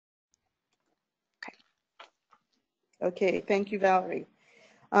Okay, thank you, Valerie.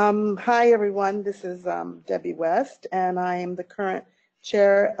 Hi, everyone. This is Debbie West, and I am the current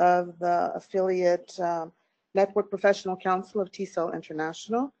chair of the affiliate Network Professional Council of TESOL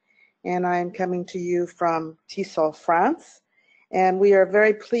International, and I am coming to you from TESOL, France. And we are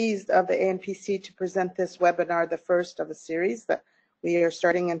very pleased of the ANPC to present this webinar, the first of a series that we are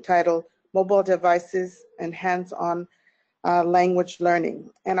starting entitled Mobile Devices and Hands-on Language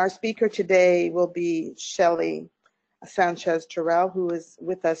Learning. And our speaker today will be Shelly Sanchez Terrell, who is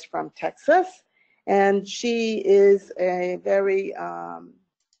with us from Texas. And she is a very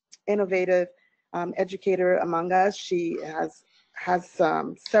innovative educator among us. She has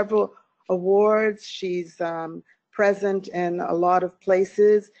several awards. She's present in a lot of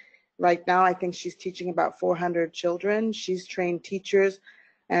places. Right now, I think she's teaching about 400 children. She's trained teachers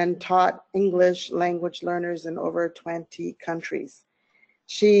and taught English language learners in over 20 countries.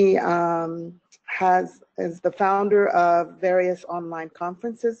 She is the founder of various online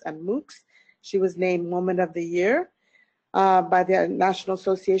conferences and MOOCs. She was named Woman of the Year by the National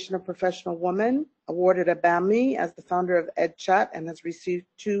Association of Professional Women, awarded a BAMI as the founder of EdChat, and has received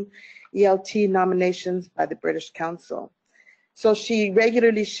 2 ELT nominations by the British Council. So she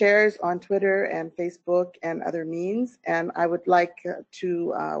regularly shares on Twitter and Facebook and other means, and I would like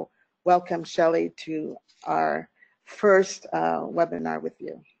to welcome Shelly to our first webinar with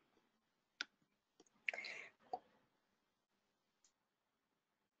you.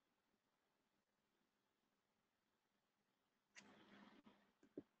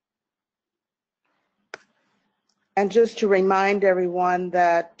 And just to remind everyone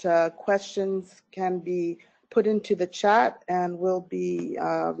that questions can be put into the chat and will be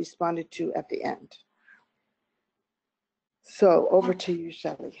responded to at the end. So over to you,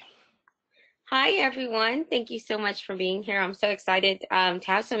 Shelly. Hi, everyone. Thank you so much for being here. I'm so excited to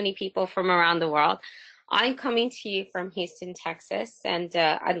have so many people from around the world. I'm coming to you from Houston, Texas, and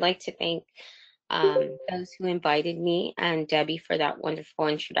I'd like to thank those who invited me and Debbie for that wonderful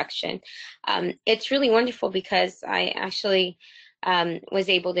introduction. It's really wonderful because I actually was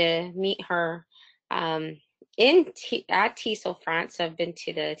able to meet her at TESOL France. I've been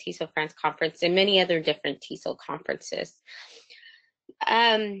to the TESOL France conference and many other different TESOL conferences.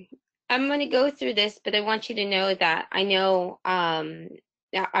 I'm going to go through this, but I want you to know that I know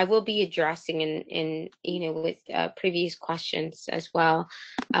that I will be addressing in with previous questions as well,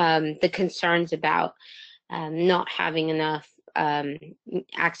 the concerns about not having enough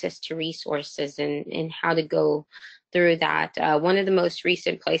access to resources and how to go through that. One of the most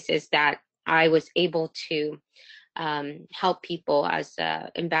recent places that I was able to help people as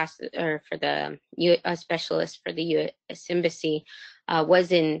ambassador for the specialist for the U.S. Embassy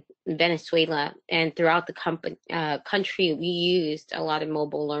was in Venezuela, and throughout the country we used a lot of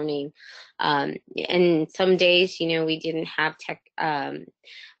mobile learning. And some days, we didn't have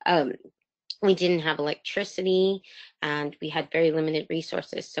we didn't have electricity, and we had very limited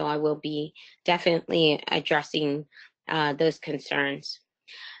resources. So I will be definitely addressing those concerns.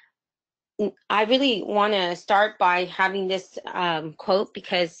 I really want to start by having this quote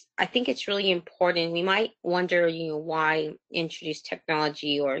because I think it's really important. We might wonder, why introduce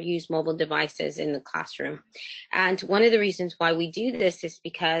technology or use mobile devices in the classroom. And one of the reasons why we do this is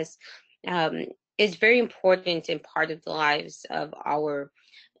because it's very important in part of the lives of our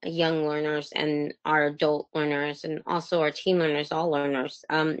young learners and our adult learners and also our teen learners, all learners.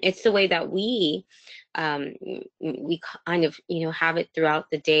 It's the way that we kind of, have it throughout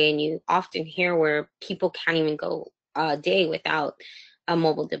the day, and you often hear where people can't even go a day without a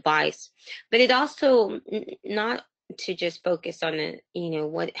mobile device. But it also not to just focus on it,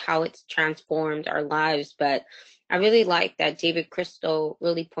 how it's transformed our lives, but I really like that David Crystal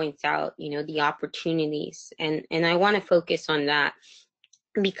really points out, the opportunities, and I want to focus on that.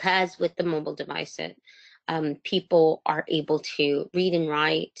 Because with the mobile device, people are able to read and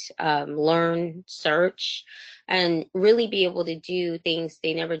write, learn, search, and really be able to do things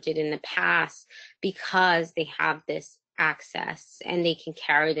they never did in the past because they have this access and they can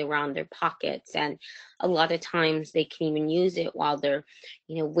carry it around their pockets. And a lot of times they can even use it while they're,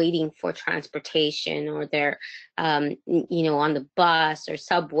 waiting for transportation, or they're, on the bus or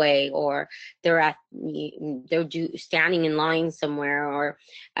subway, or they're standing in line somewhere, or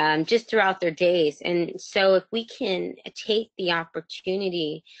just throughout their days. And so if we can take the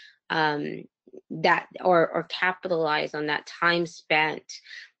opportunity that or capitalize on that time spent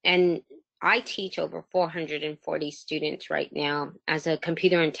and I teach over 440 students right now as a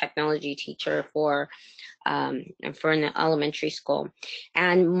computer and technology teacher for an elementary school.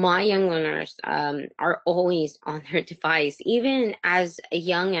 And my young learners are always on their device, even as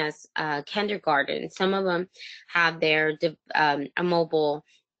young as kindergarten. Some of them have their a mobile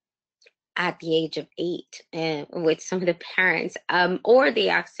at the age of 8 with some of the parents, or they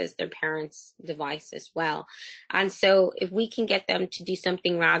access their parents' device as well. And so if we can get them to do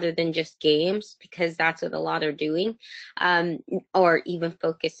something rather than just games, because that's what a lot are doing, um, or even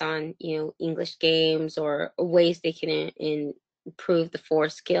focus on, English games or ways they can improve the 4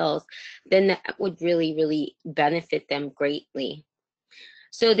 skills, then that would really, really benefit them greatly.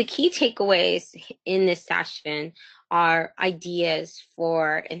 So the key takeaways in this session are ideas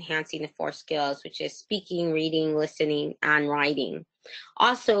for enhancing the 4 skills, which is speaking, reading, listening, and writing.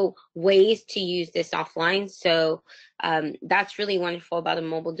 Also, ways to use this offline. So that's really wonderful about a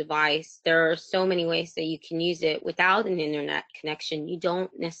mobile device. There are so many ways that you can use it without an internet connection. You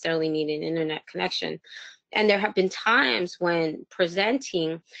don't necessarily need an internet connection. And there have been times when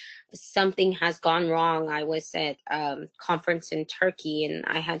presenting, something has gone wrong. I was at a conference in Turkey and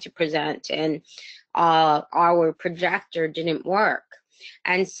I had to present, and our projector didn't work.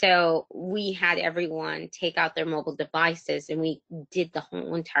 And so we had everyone take out their mobile devices and we did the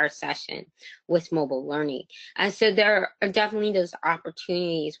whole entire session with mobile learning. And so there are definitely those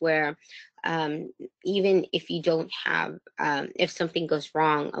opportunities where even if you don't have, if something goes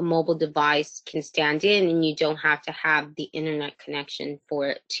wrong, a mobile device can stand in and you don't have to have the internet connection for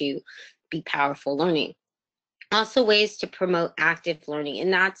it to be powerful learning. Also, ways to promote active learning,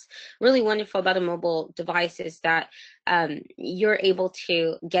 and that's really wonderful about a mobile device is that you're able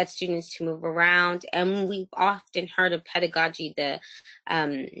to get students to move around. And we've often heard of pedagogy, the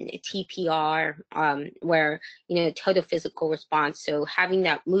TPR, where total physical response. So having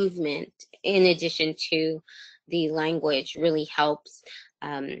that movement in addition to the language really helps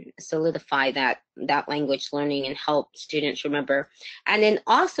solidify that language learning and help students remember. And then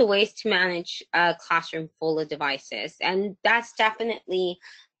also ways to manage a classroom full of devices. And that's definitely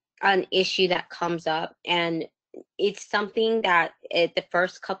an issue that comes up. And it's something that at the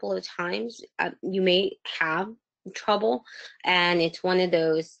first couple of times you may have trouble. And it's one of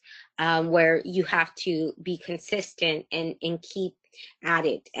those where you have to be consistent and keep at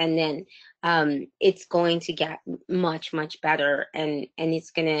it. And then it's going to get much, much better. And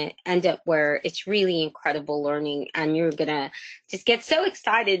it's going to end up where it's really incredible learning. And you're going to just get so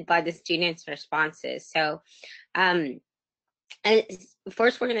excited by the students' responses. So, and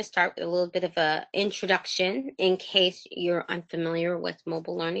first, we're going to start with a little bit of an introduction in case you're unfamiliar with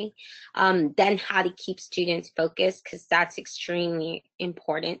mobile learning. Then how to keep students focused, because that's extremely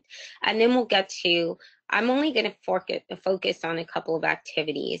important. And then we'll get to, I'm only going to focus on a couple of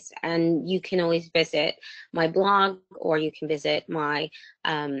activities. And you can always visit my blog or you can visit my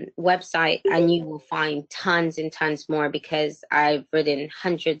website and you will find tons and tons more, because I've written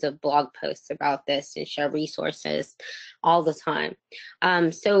hundreds of blog posts about this and share resources all the time.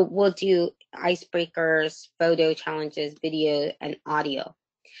 So we'll do icebreakers, photo challenges, video, and audio.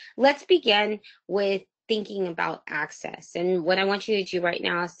 Let's begin with thinking about access. And what I want you to do right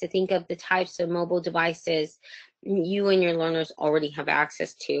now is to think of the types of mobile devices you and your learners already have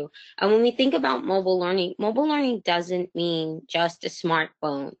access to. And when we think about mobile learning doesn't mean just a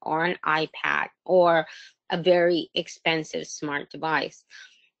smartphone or an iPad or a very expensive smart device.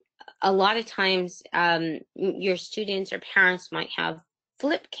 A lot of times your students or parents might have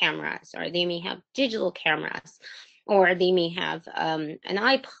flip cameras, or they may have digital cameras, or they may have an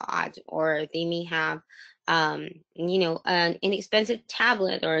iPod, or they may have an inexpensive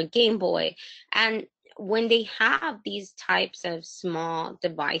tablet or a Game Boy. And when they have these types of small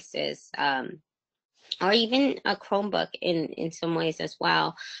devices, or even a Chromebook in some ways as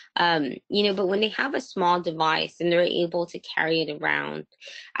well. But when they have a small device and they're able to carry it around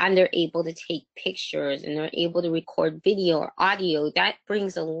and they're able to take pictures and they're able to record video or audio, that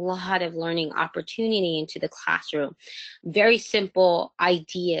brings a lot of learning opportunity into the classroom. Very simple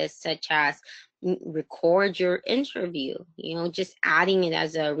ideas such as record your interview, just adding it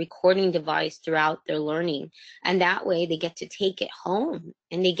as a recording device throughout their learning. And that way they get to take it home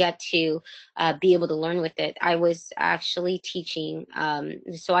and they get to be able to learn with it. I was actually teaching,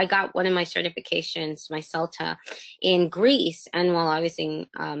 so I got one of my certifications, my CELTA, in Greece. And while I was in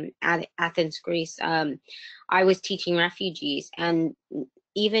Athens, Greece, I was teaching refugees. And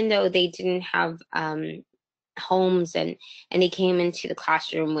even though they didn't have homes and they came into the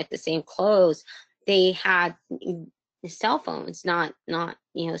classroom with the same clothes, they had cell phones, not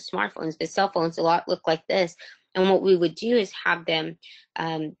smartphones, but cell phones. A lot look like this, And what we would do is have them,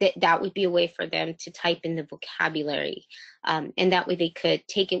 that would be a way for them to type in the vocabulary. And that way they could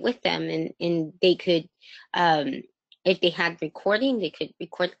take it with them, and they could, if they had recording, they could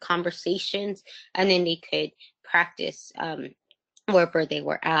record conversations, and then they could practice wherever they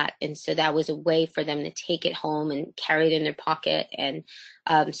were at. And so that was a way for them to take it home and carry it in their pocket. And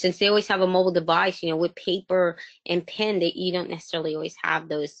since they always have a mobile device, with paper and pen, that you don't necessarily always have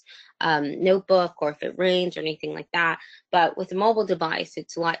those notebook, or if it rains or anything like that. But with a mobile device,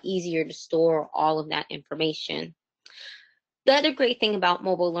 it's a lot easier to store all of that information. The other great thing about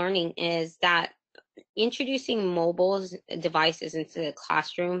mobile learning is that introducing mobile devices into the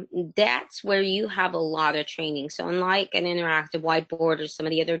classroom, that's where you have a lot of training. So unlike an interactive whiteboard or some of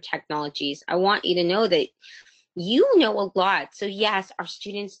the other technologies, I want you to know that you know a lot. So yes, our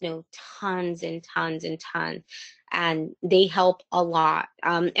students know tons and tons and tons, and they help a lot.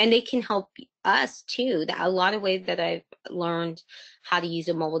 And they can help us too. A lot of ways that I've learned how to use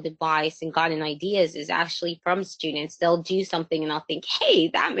a mobile device and gotten ideas is actually from students. They'll do something and I'll think, hey,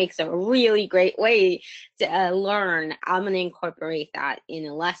 that makes a really great way to learn. I'm going to incorporate that in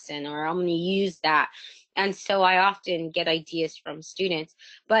a lesson, or I'm going to use that. And so I often get ideas from students.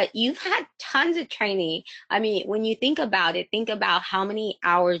 But you've had tons of training. I mean, when you think about it, think about how many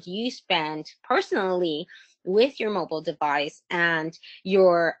hours you spend personally with your mobile device, and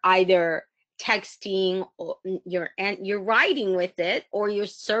you're either texting, or you're writing with it, or you're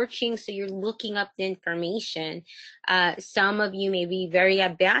searching, so you're looking up the information. Some of you may be very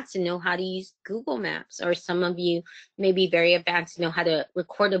advanced and know how to use Google Maps, or some of you may be very advanced and know how to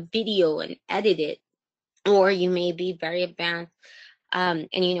record a video and edit it, or you may be very advanced and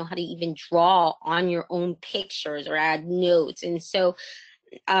you know how to even draw on your own pictures or add notes. And so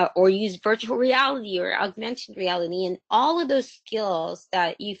or use virtual reality or augmented reality, and all of those skills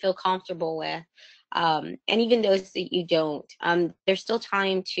that you feel comfortable with, and even those that you don't, there's still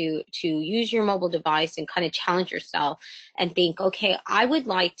time to use your mobile device and kind of challenge yourself and think, okay, I would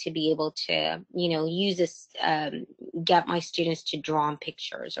like to be able to, use this, get my students to draw on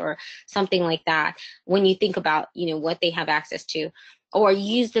pictures or something like that. When you think about, what they have access to, or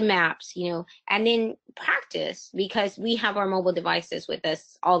use the maps, and then practice, because we have our mobile devices with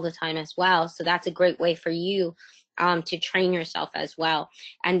us all the time as well. So that's a great way for you to train yourself as well.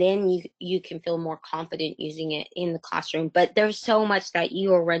 And then you can feel more confident using it in the classroom. But there's so much that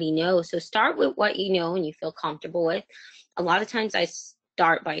you already know. So start with what you know and you feel comfortable with. A lot of times I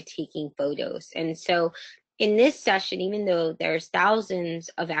start by taking photos. And so in this session, even though there's thousands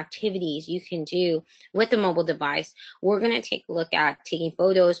of activities you can do with a mobile device, we're going to take a look at taking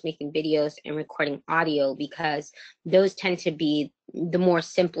photos, making videos, and recording audio, because those tend to be the more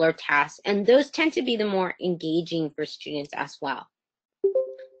simpler tasks, and those tend to be the more engaging for students as well.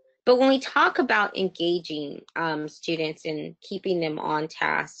 But when we talk about engaging students and keeping them on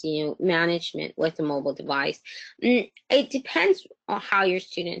task, management with a mobile device, it depends on how your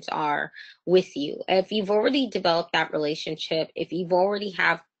students are with you. If you've already developed that relationship, if you've already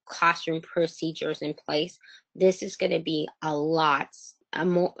have classroom procedures in place, this is going to be a lot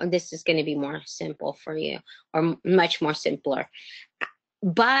more. This is going to be more simple for you, or much more simpler.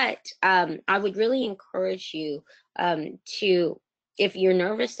 But I would really encourage you to, if you're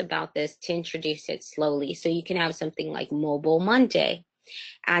nervous about this, to introduce it slowly. So you can have something like Mobile Monday,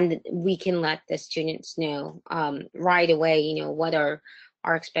 and we can let the students know right away, what are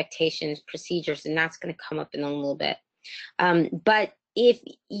our expectations, procedures, and that's going to come up in a little bit. But if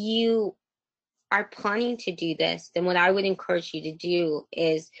you are planning to do this, then what I would encourage you to do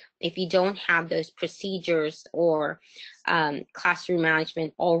is, if you don't have those procedures or classroom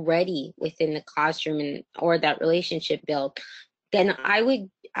management already within the classroom, or that relationship built, then I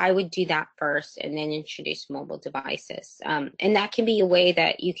would do that first and then introduce mobile devices. And that can be a way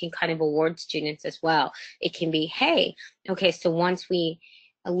that you can kind of award students as well. It can be, hey, okay, so once we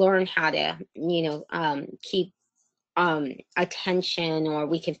learn how to, keep attention, or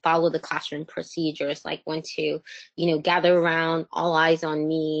we can follow the classroom procedures, like when to, gather around, all eyes on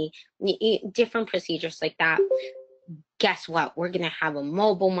me, different procedures like that. Guess what? We're going to have a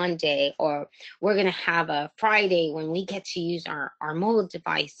Mobile Monday, or we're going to have a Friday when we get to use our mobile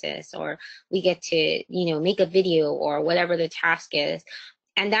devices, or we get to, make a video, or whatever the task is.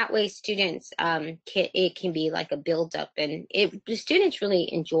 And that way students, it can be like a build-up, and the students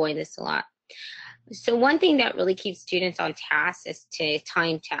really enjoy this a lot. So one thing that really keeps students on task is to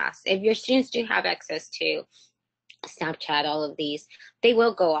time tasks. If your students do have access to Snapchat, all of these, they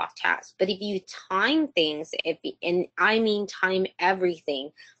will go off task. But if you time things, and I mean time everything,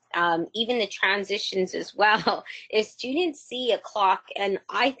 even the transitions as well. If students see a clock, and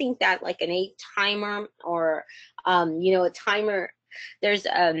I think that like an 8 timer or, a timer, there's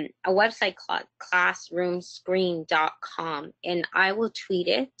a website called classroomscreen.com, and I will tweet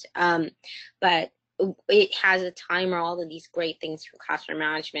it. But it has a timer, all of these great things for classroom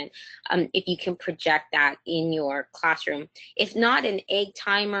management. If you can project that in your classroom, if not an egg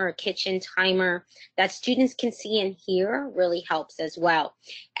timer or kitchen timer that students can see and hear, really helps as well.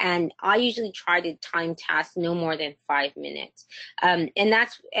 And I usually try to time tasks no more than 5 minutes. And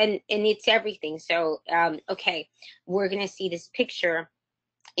it's everything. So, okay, we're going to see this picture.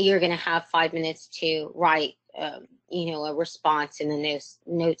 You're going to have 5 minutes to write, a response in the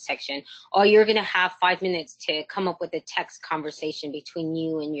note section, or you're going to have 5 minutes to come up with a text conversation between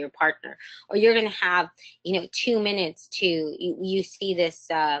you and your partner, or you're going to have, 2 minutes to, you see this,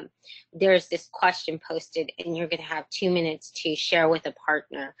 there's this question posted, and you're going to have 2 minutes to share with a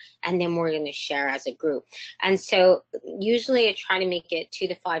partner, and then we're going to share as a group. And so usually I try to make it 2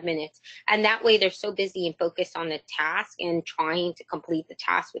 to 5 minutes, and that way they're so busy and focused on the task and trying to complete the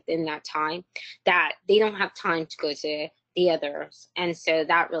task within that time that they don't have time to go to the others. And so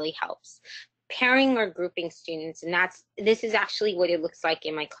that really helps. Pairing or grouping students, and this is actually what it looks like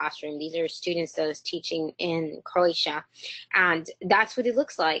in my classroom. These are students that I was teaching in Croatia, and that's what it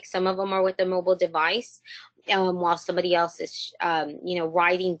looks like. Some of them are with a mobile device, while somebody else is,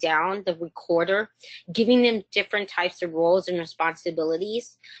 writing down the recorder, giving them different types of roles and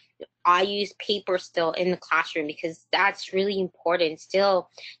responsibilities. I use paper still in the classroom because that's really important. Still,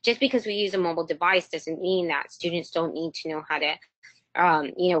 just because we use a mobile device doesn't mean that students don't need to know how to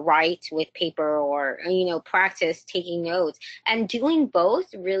write with paper or, practice taking notes. And doing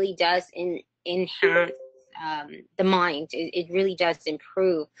both really does enhance the mind. It really does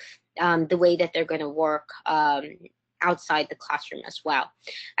improve the way that they're going to work outside the classroom as well.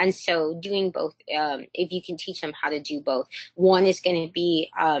 And so doing both, if you can teach them how to do both, one is going to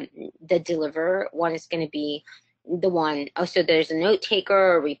be the deliverer, one is going to be the one, so there's a note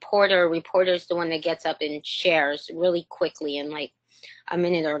taker, a reporter. Reporter is the one that gets up and shares really quickly in like a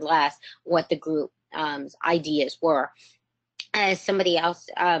minute or less what the group ideas were. As somebody else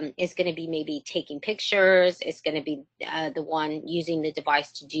is going to be maybe taking pictures, it's going to be the one using the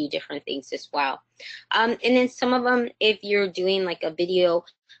device to do different things as well. And then some of them, if you're doing like a video,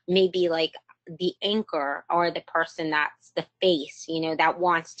 maybe like the anchor or the person that's the face, that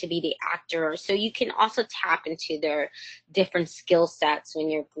wants to be the actor. So you can also tap into their different skill sets when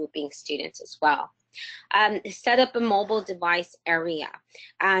you're grouping students as well. Set up a mobile device area,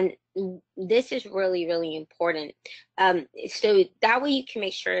 and this is really, really important. So that way you can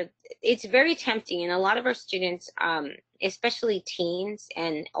make sure. It's very tempting, and a lot of our students, especially teens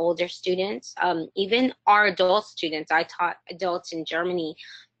and older students, even our adult students, I taught adults in Germany,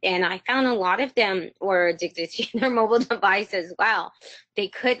 and I found a lot of them were addicted to their mobile device as well. They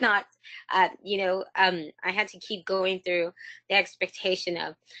could not, I had to keep going through the expectation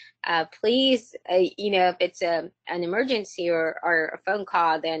of, please, if it's an emergency or a phone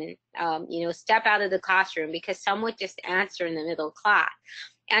call, then, step out of the classroom, because some would just answer in the middle of class.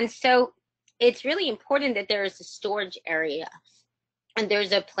 And so it's really important that there is a storage area. And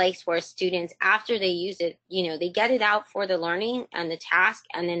there's a place where students, after they use it, they get it out for the learning and the task,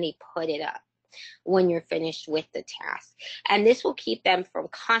 and then they put it up when you're finished with the task. And this will keep them from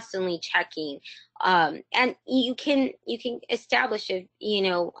constantly checking. And you can establish it,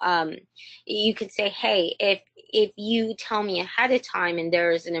 you can say, hey, if you tell me ahead of time and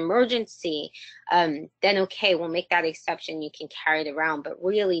there is an emergency, then okay, we'll make that exception. You can carry it around. But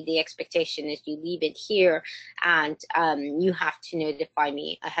really the expectation is you leave it here, and you have to notify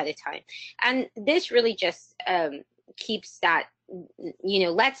me ahead of time. And this really just keeps that,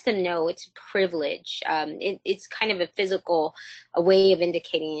 lets them know it's a privilege. It's kind of a physical way of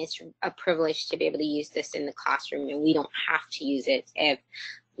indicating it's a privilege to be able to use this in the classroom, and we don't have to use it if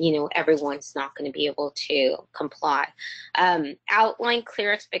everyone's not going to be able to comply. Outline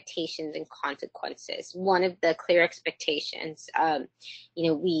clear expectations and consequences. One of the clear expectations,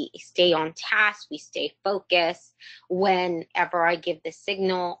 we stay on task, we stay focused. Whenever I give the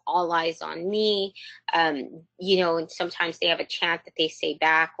signal, all eyes on me. And sometimes they have a chant that they say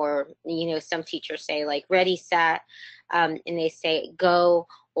back, or, some teachers say like ready, set, and they say go,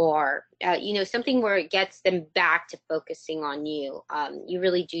 or something where it gets them back to focusing on you. You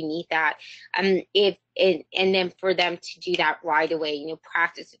really do need that. And then for them to do that right away,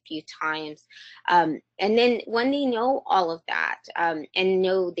 practice a few times. And then when they know all of that, and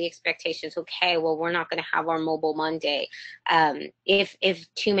know the expectations, okay, well, we're not going to have our mobile Monday.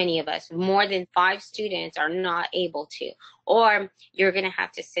 If too many of us, more than 5 students are not able to, or you're going to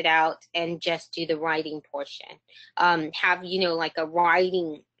have to sit out and just do the writing portion. Have, like a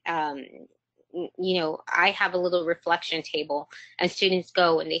writing, I have a little reflection table, and students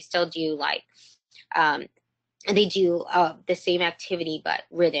go and they still do like, and they do the same activity but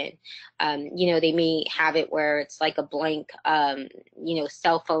written. They may have it where it's like a blank,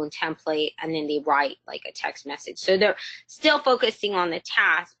 cell phone template, and then they write like a text message. So they're still focusing on the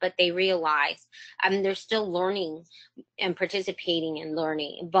task, but they realize they're still learning and participating in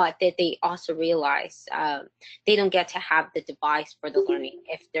learning, but that they also realize they don't get to have the device for the learning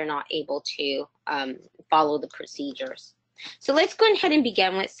if they're not able to follow the procedures. So let's go ahead and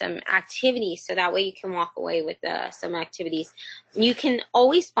begin with some activities, so that way you can walk away with some activities. You can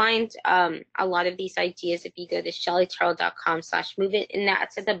always find a lot of these ideas if you go to shellyterrell.com/movement, and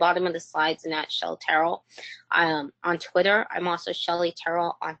that's at the bottom of the slides, and that's Shelly Terrell. On Twitter, I'm also Shelly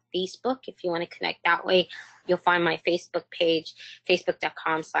Terrell. On Facebook, if you want to connect that way, you'll find my Facebook page,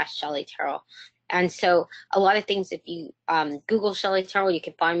 facebook.com/Shelly Terrell. And so a lot of things, if you Google Shelly Terrell, you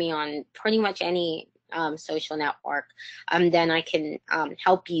can find me on pretty much any social network. Then I can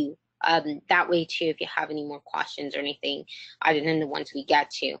help you that way too, if you have any more questions or anything other than the ones we get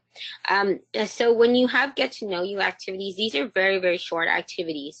to. So when you have get to know you activities, these are very, very short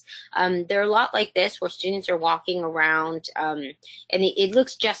activities. They're a lot like this, where students are walking around, and it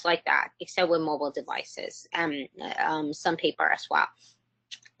looks just like that, except with mobile devices, some paper as well.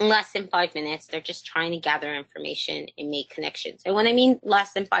 In less than 5 minutes, they're just trying to gather information and make connections. And when I mean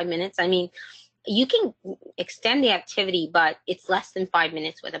less than 5 minutes, I mean you can extend the activity, but it's less than 5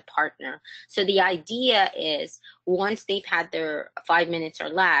 minutes with a partner. So the idea is, once they've had their 5 minutes or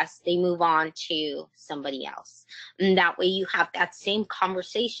less, they move on to somebody else. And that way you have that same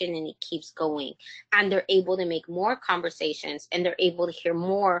conversation and it keeps going. And they're able to make more conversations, and they're able to hear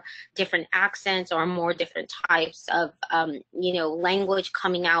more different accents or more different types of, language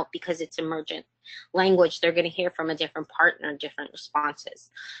coming out, because it's emergent language. They're going to hear from a different partner, different responses.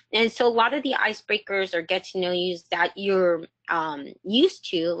 And so a lot of the icebreakers or get to know yous that you're used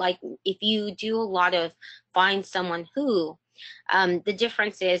to, like if you do a lot of find someone who, the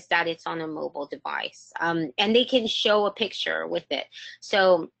difference is that it's on a mobile device, and they can show a picture with it.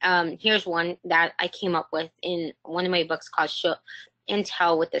 So here's one that I came up with in one of my books called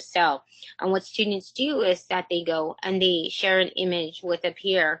Intel with the Cell. And what students do is that they go and they share an image with a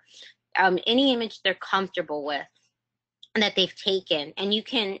peer, any image they're comfortable with and that they've taken, and you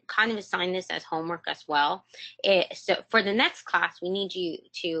can kind of assign this as homework as well. So for the next class, we need you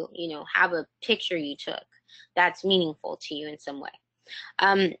to, have a picture you took that's meaningful to you in some way.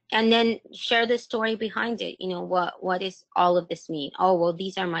 And then share the story behind it. What does all of this mean? Oh, well,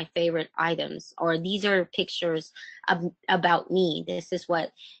 these are my favorite items, or these are pictures about me. This is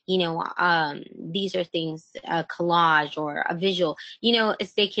what, these are things, a collage or a visual,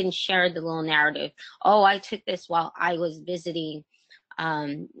 if they can share the little narrative. Oh, I took this while I was visiting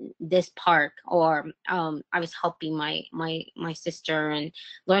this park, or I was helping my sister and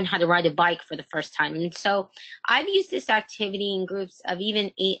learn how to ride a bike for the first time. And so I've used this activity in groups of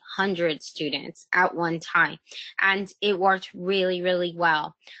even 800 students at one time, and it worked really, really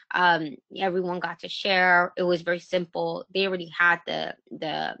well. Everyone got to share. It was very simple. They already had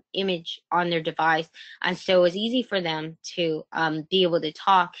the image on their device, and so it was easy for them to be able to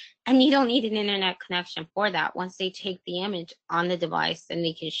talk. And you don't need an internet connection for that. Once they take the image on the device, then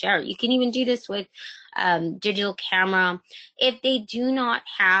they can share it. You can even do this with digital camera. If they do not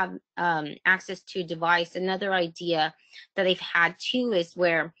have access to a device, another idea that I've had too is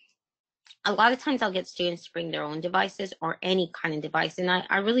where a lot of times I'll get students to bring their own devices or any kind of device. And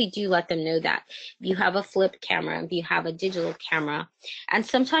I really do let them know that if you have a flip camera, if you have a digital camera, and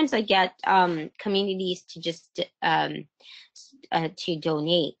sometimes I get communities to just to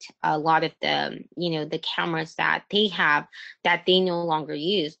donate a lot of the cameras that they have that they no longer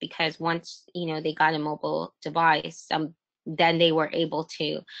use, because once they got a mobile device, then they were able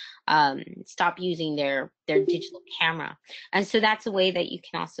to stop using their digital camera. And so that's a way that you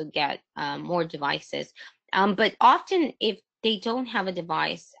can also get more devices. But often if they don't have a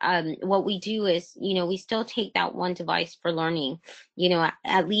device, what we do is, we still take that one device for learning.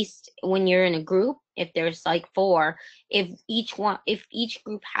 At least when you're in a group, if there's like 4, if each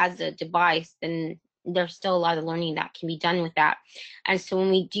group has a device, then there's still a lot of learning that can be done with that. And so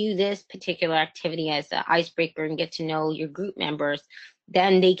when we do this particular activity as an icebreaker and get to know your group members,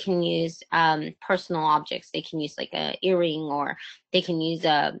 then they can use personal objects. They can use like a earring, or they can use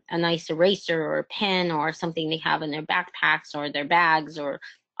a nice eraser or a pen or something they have in their backpacks or their bags or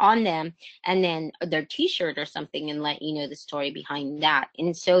on them, and then their t-shirt or something, and let you know the story behind that.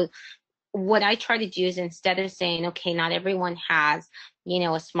 And so what I try to do is, instead of saying, okay, not everyone has, a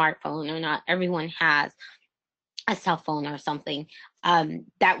smartphone, or not everyone has a cell phone or something,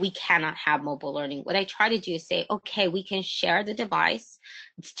 that we cannot have mobile learning. What I try to do is say, okay, we can share the device,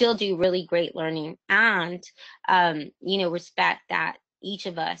 still do really great learning, and, respect that each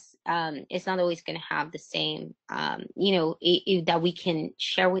of us is not always going to have the same, that we can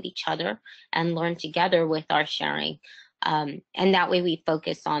share with each other and learn together with our sharing. And that way we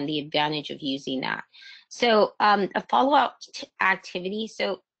focus on the advantage of using that. So a follow-up activity.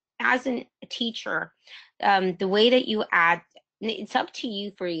 So as a teacher, the way that you add, it's up to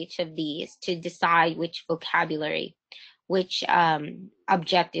you for each of these to decide which vocabulary, which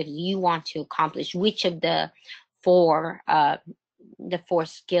objectives you want to accomplish, which of the four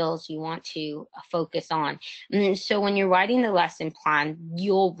skills you want to focus on. And so when you're writing the lesson plan,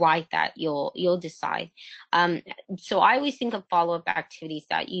 you'll write that, you'll decide. So I always think of follow-up activities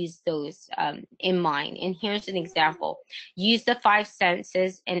that use those in mind. And here's an example. Use the 5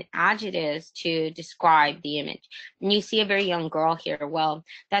 senses and adjectives to describe the image. And you see a very young girl here. Well,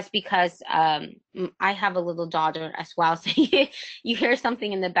 that's because I have a little daughter as well. So you hear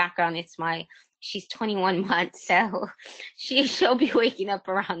something in the background. She's 21 months, so she'll be waking up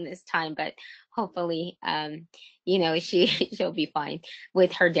around this time, but hopefully, she'll be fine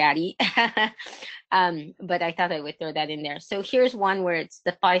with her daddy. But I thought I would throw that in there. So here's one where it's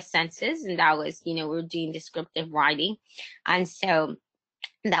the 5 senses, and that was, we're doing descriptive writing. And so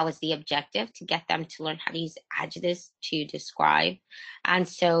that was the objective, to get them to learn how to use adjectives to describe. And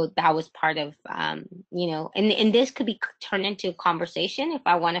so that was part of, and this could be turned into a conversation if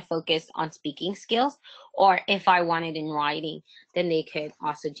I want to focus on speaking skills, or if I wanted in writing, then they could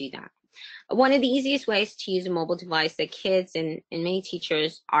also do that. One of the easiest ways to use a mobile device that kids and many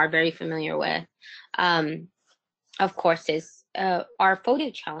teachers are very familiar with, of course, is our photo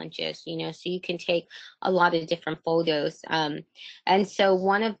challenges, so you can take a lot of different photos. And so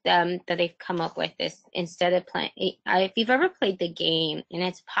one of them that they've come up with is, instead of playing, if you've ever played the game, and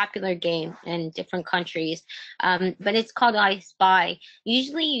it's a popular game in different countries, but it's called I Spy.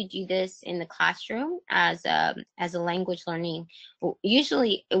 Usually you do this in the classroom as a language learning,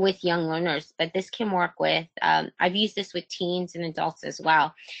 usually with young learners, but this can work with, I've used this with teens and adults as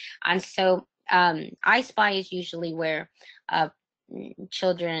well. And so I Spy is usually where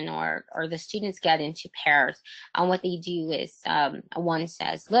children or the students get into pairs, and what they do is, one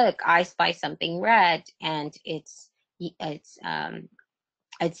says, look, I spy something red, and it's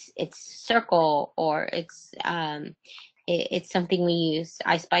circle, or it's something we use,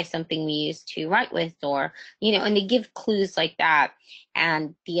 I spy something we use to write with, or and they give clues like that,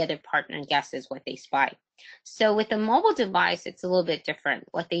 and the other partner guesses what they spy. So with a mobile device, it's a little bit different.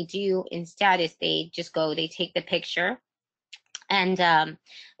 What they do instead is they take the picture, and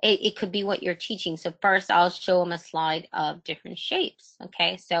it could be what you're teaching. So first I'll show them a slide of different shapes.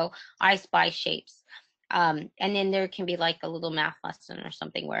 Okay, so I spy shapes. And then there can be like a little math lesson or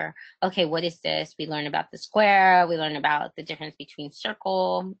something where, okay, what is this? We learn about the square. We learn about the difference between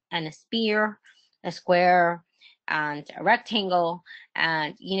circle and a sphere, a square and a rectangle,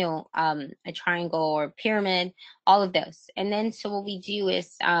 and a triangle or pyramid, all of those. And then so what we do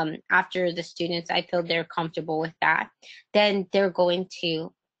is, after the students, I feel they're comfortable with that, then they're going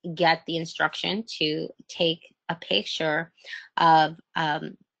to get the instruction to take a picture of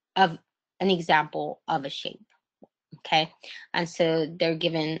an example of a shape. Okay, and so they're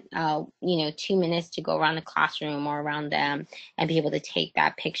given 2 minutes to go around the classroom or around them and be able to take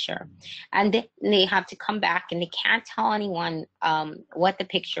that picture, and they have to come back, and they can't tell anyone what the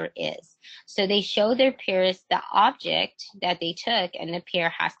picture is. So they show their peers the object that they took, and the peer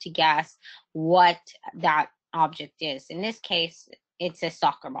has to guess what that object is. In this case, it's a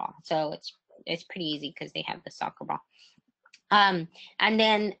soccer ball, so it's pretty easy because they have the soccer ball. And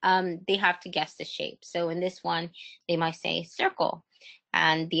then they have to guess the shape. So in this one, they might say circle,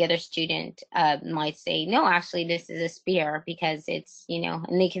 and the other student might say, no, actually this is a sphere, because it's,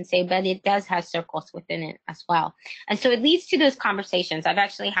 and they can say, but it does have circles within it as well. And so it leads to those conversations. I've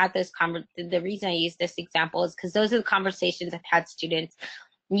actually had this the reason I use this example is because those are the conversations I've had students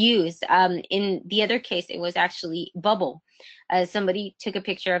use. In the other case, it was actually bubble. Somebody took a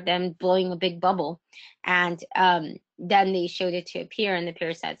picture of them blowing a big bubble, and then they showed it to a peer, and the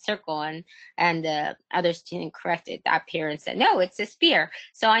peer said circle, and the other student corrected that peer and said, no, it's a spear.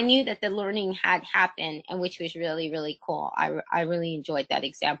 So I knew that the learning had happened, and which was really, really cool. I really enjoyed that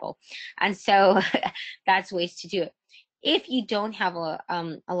example. And so that's ways to do it. If you don't have a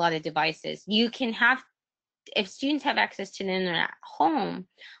lot of devices, you can have, if students have access to the internet at home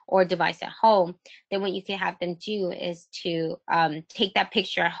or device at home, then what you can have them do is to take that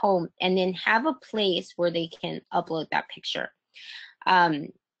picture at home and then have a place where they can upload that picture.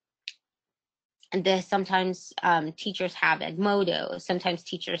 And sometimes teachers have Edmodo. Sometimes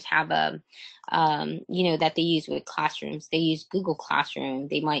teachers have a, that they use with classrooms. They use Google Classroom.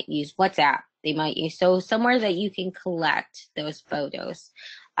 They might use WhatsApp. They might use, so somewhere that you can collect those photos.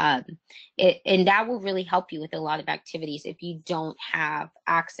 And that will really help you with a lot of activities if you don't have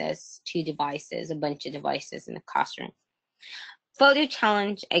access to devices, a bunch of devices in the classroom. Photo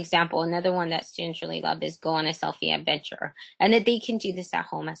challenge example, another one that students really love is go on a selfie adventure, and that they can do this at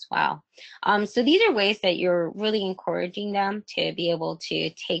home as well. So these are ways that you're really encouraging them to be able to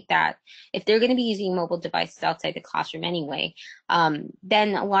take that. If they're going to be using mobile devices outside the classroom anyway,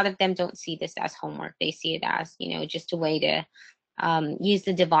 then a lot of them don't see this as homework. They see it as, just a way to use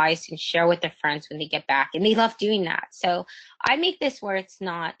the device and share with their friends when they get back, and they love doing that. So I make this where it's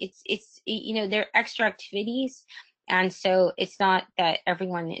they're extra activities. And so it's not that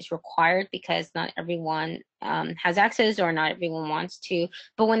everyone is required, because not everyone has access, or not everyone wants to.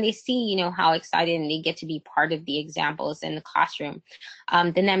 But when they see, how excited and they get to be part of the examples in the classroom,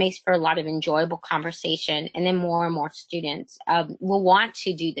 then that makes for a lot of enjoyable conversation. And then more and more students will want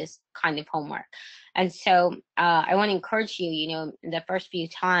to do this kind of homework. And so I want to encourage you, the first few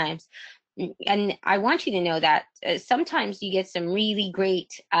times, and I want you to know that sometimes you get some really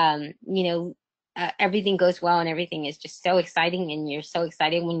great, everything goes well and everything is just so exciting, and you're so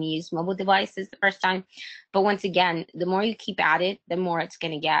excited when you use mobile devices the first time. But once again, the more you keep at it, the more it's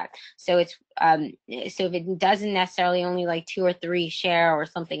going to get. So it's so if it doesn't necessarily only like 2 or 3 share or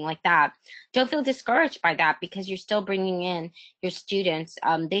something like that, don't feel discouraged by that, because you're still bringing in your students.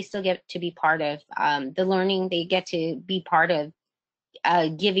 They still get to be part of the learning. They get to be part of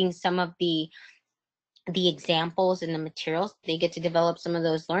giving some of the examples and the materials. They get to develop some of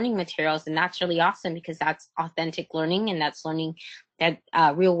those learning materials, and that's really awesome, because that's authentic learning, and that's learning, that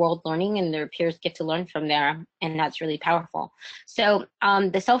real world learning, and their peers get to learn from there, and that's really powerful. So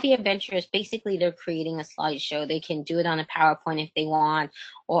the selfie adventure is basically they're creating a slideshow. They can do it on a PowerPoint if they want,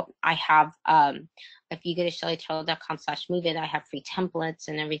 or I have if you go to shellyterrell.com/move-it, I have free templates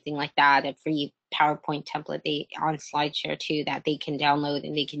and everything like that, a free PowerPoint template on SlideShare too that they can download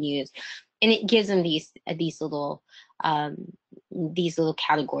and they can use. And it gives them these little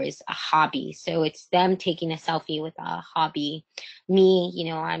categories, a hobby. So it's them taking a selfie with a hobby.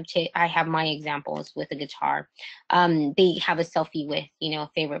 Me, I have my examples with a guitar. They have a selfie with, a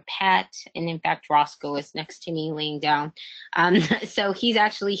favorite pet. And in fact, Roscoe is next to me laying down. So he's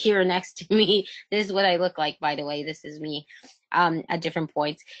actually here next to me. This is what I look like, by the way. This is me. At different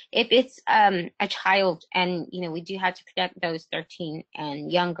points. If it's a child, and we do have to protect those 13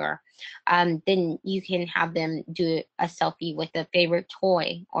 and younger, then you can have them do a selfie with a favorite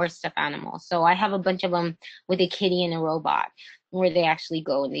toy or stuffed animal. So I have a bunch of them with a kitty and a robot, where they actually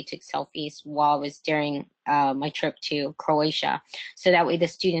go and they took selfies while I was during my trip to Croatia. So that way the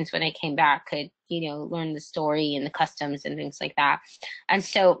students, when I came back, could learn the story and the customs and things like that. And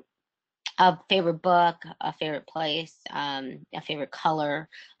so a favorite book, a favorite place, a favorite color,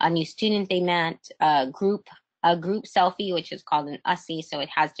 a new student they met, a group selfie, which is called an USSI. So it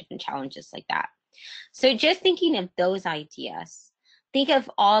has different challenges like that. So just thinking of those ideas, think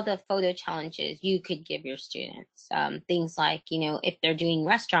of all the photo challenges you could give your students. Things like, if they're doing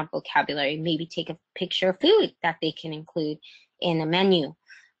restaurant vocabulary, maybe take a picture of food that they can include in a menu.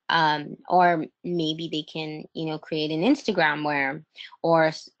 Or maybe they can, create an Instagram where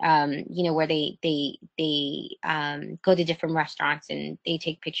they go to different restaurants and they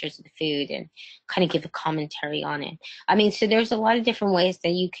take pictures of the food and kind of give a commentary on it. I mean, so there's a lot of different ways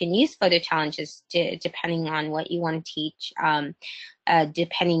that you can use photo challenges depending on what you want to teach.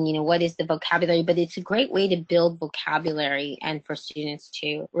 Depending, what is the vocabulary, but it's a great way to build vocabulary and for students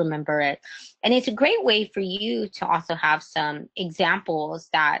to remember it. And it's a great way for you to also have some examples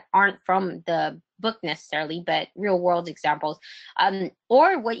that aren't from the book necessarily, but real world examples.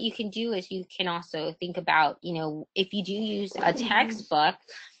 Or what you can do is you can also think about, if you do use a textbook,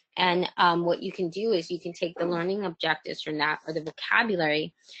 And what you can do is you can take the learning objectives from that, or the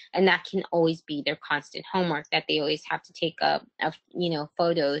vocabulary, and that can always be their constant homework, that they always have to take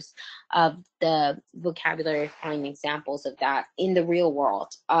photos of the vocabulary, find examples of that in the real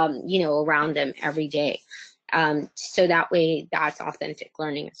world, around them every day. So that way that's authentic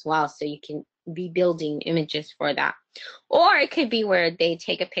learning as well. So you can be building images for that. Or it could be where they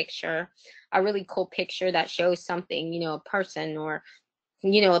take a picture, a really cool picture that shows something, a person, or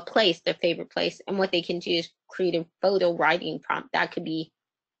a place, their favorite place, and what they can do is create a photo writing prompt. That could be,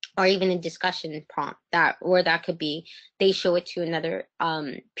 or even a discussion prompt, that could be they show it to another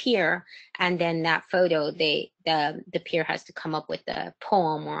peer, and then that photo, the peer has to come up with a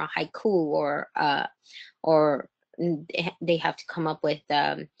poem or a haiku, or they have to come up with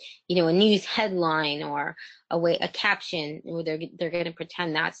a news headline, or a caption, where they're going to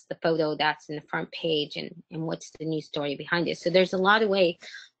pretend that's the photo that's in the front page, and what's the news story behind it. So there's a lot of ways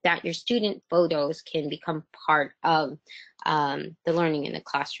that your student photos can become part of the learning in the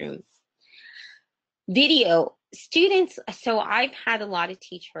classroom. Video students. So I've had a lot of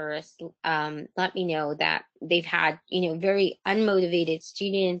teachers let me know that they've had, very unmotivated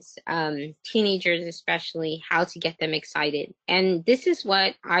students, teenagers especially, how to get them excited. And this is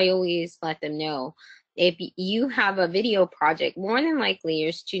what I always let them know. If you have a video project, more than likely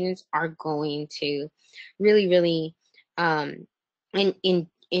your students are going to really, really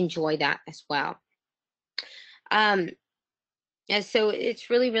enjoy that as well. And so it's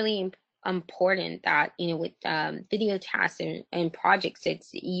really, really important that, with video tasks and projects, it's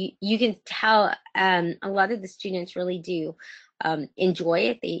you can tell a lot of the students really do enjoy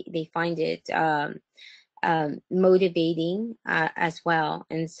it. They find it motivating as well.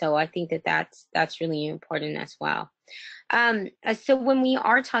 And so I think that's really important as well. So when we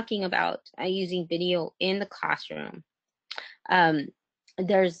are talking about using video in the classroom,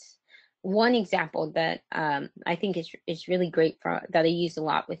 there's one example that I think is really great that I use a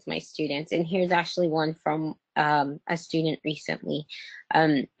lot with my students. And here's actually one from a student recently.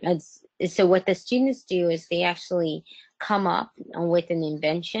 So what the students do is they actually come up with an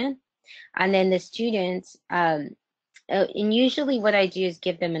invention, and then the students, and usually what I do is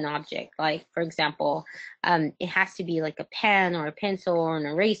give them an object. Like, for example, it has to be like a pen or a pencil or an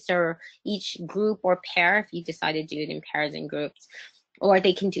eraser, each group or pair, if you decide to do it in pairs and groups, or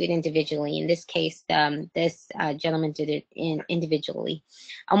they can do it individually. In this case, this gentleman did it individually.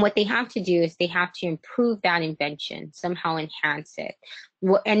 And what they have to do is they have to improve that invention, somehow enhance it.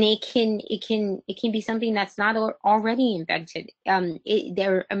 And it can be something that's not already invented.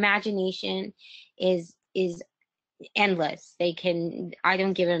 Their imagination is endless. I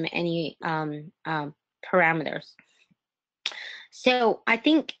don't give them any parameters. So I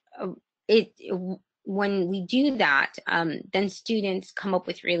think when we do that, then students come up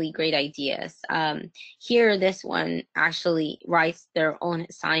with really great ideas. Here, this one actually writes their own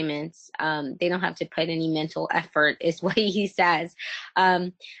assignments. They don't have to put any mental effort, is what he says.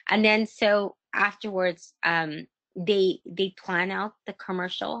 And then so afterwards, they plan out the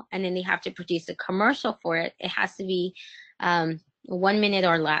commercial, and then they have to produce a commercial for it. It has to be 1 minute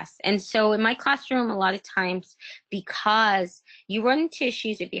or less. And so in my classroom, a lot of times, because you run into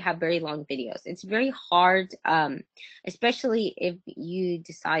issues if you have very long videos, it's very hard, especially if you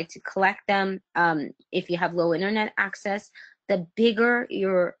decide to collect them. If you have low internet access, the bigger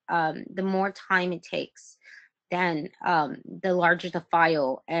the more time it takes, then the larger the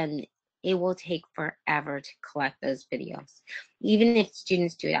file, and it will take forever to collect those videos, even if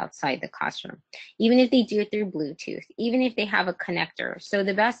students do it outside the classroom, even if they do it through Bluetooth, even if they have a connector. So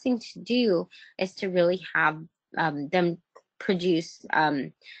the best thing to do is to really have them produce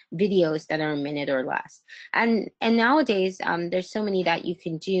videos that are a minute or less. And nowadays, there's so many that you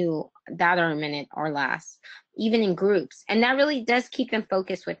can do that are a minute or less, even in groups. And that really does keep them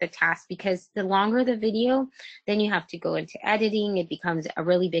focused with the task, because the longer the video, then you have to go into editing. It becomes a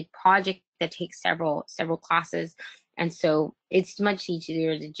really big project that takes several classes. And so it's much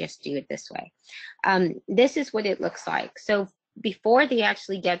easier to just do it this way. This is what it looks like. So before they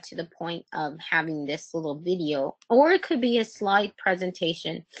actually get to the point of having this little video, or it could be a slide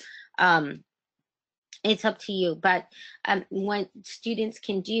presentation, it's up to you. But what students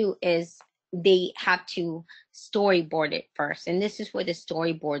can do is they have to storyboard it first. And this is what a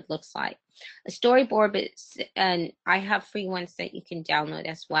storyboard looks like. A storyboard and I have free ones that you can download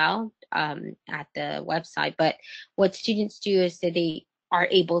as well at the website. But what students do is that they are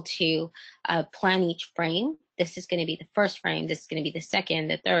able to plan each frame. This is going to be the first frame. This is going to be the second,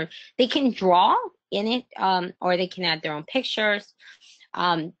 the third. They can draw in it, or they can add their own pictures.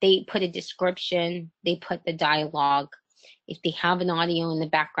 They put a description. They put the dialogue. If they have an audio in the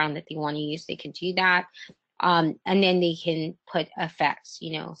background that they want to use, they can do that. And then they can put effects,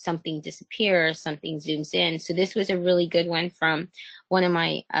 something disappears, something zooms in. So this was a really good one from one of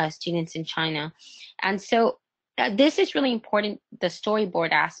my students in China. And so this is really important, the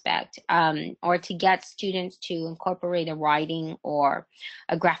storyboard aspect, or to get students to incorporate a writing or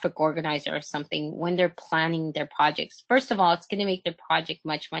a graphic organizer or something when they're planning their projects. First of all, it's going to make their project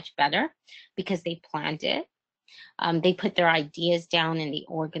much, much better because they planned it. They put their ideas down and they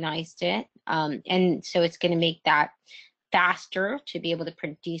organized it. And so it's going to make that faster to be able to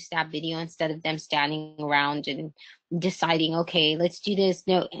produce that video instead of them standing around and deciding, okay, let's do this.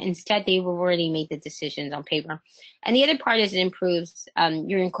 No, instead they've already made the decisions on paper. And the other part is it improves,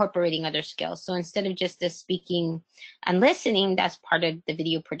 you're incorporating other skills. So instead of just the speaking and listening, that's part of the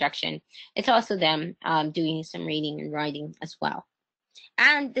video production. It's also them doing some reading and writing as well.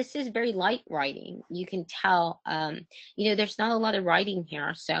 And this is very light writing. You can tell, there's not a lot of writing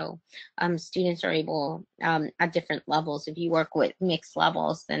here. So students are able at different levels. If you work with mixed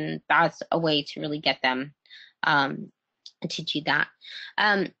levels, then that's a way to really get them to do that.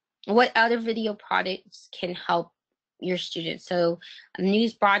 What other video products can help your students? So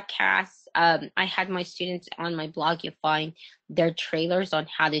news broadcasts. I had my students on my blog. You'll find their trailers on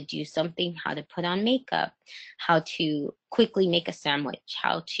how to do something, how to put on makeup, how to quickly make a sandwich,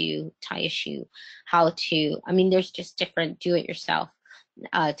 how to tie a shoe, there's just different do-it-yourself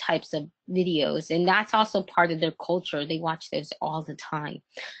types of videos. And that's also part of their culture. They watch those all the time.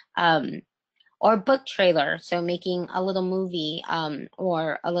 Or book trailer. So making a little movie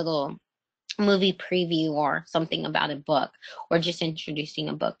or a little movie preview or something about a book, or just introducing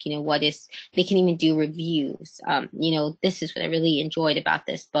a book. They can even do reviews. This is what I really enjoyed about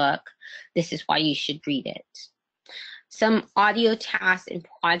this book. This is why you should read it. Some audio tasks and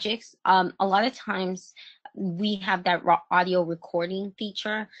projects. A lot of times we have that audio recording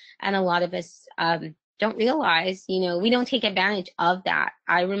feature, and a lot of us don't realize, we don't take advantage of that.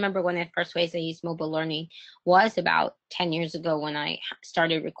 I remember one of the first ways I used mobile learning was about 10 years ago when I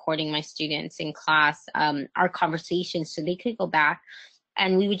started recording my students in class, our conversations, so they could go back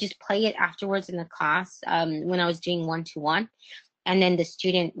and we would just play it afterwards in the class when I was doing one-to-one. And then the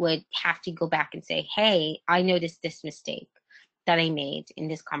student would have to go back and say, hey, I noticed this mistake that I made in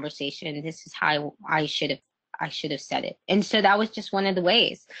this conversation. This is how I should have said it. And so that was just one of the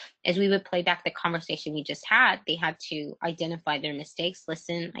ways. As we would play back the conversation we just had, they had to identify their mistakes,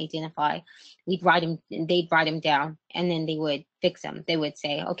 listen, identify. They'd write them down, and then they would fix them. They would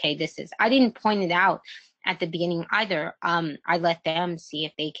say, okay, I didn't point it out at the beginning either. I let them see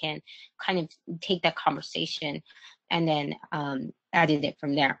if they can kind of take that conversation and then edit it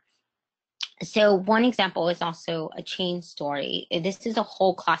from there. So one example is also a chain story. This is a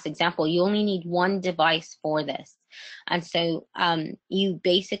whole class example. You only need one device for this. And so you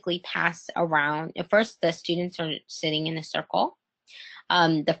basically pass around. At first, the students are sitting in a circle.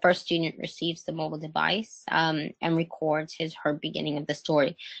 The first student receives the mobile device and records her beginning of the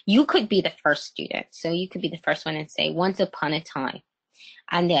story. You could be the first student. So you could be the first one and say, once upon a time.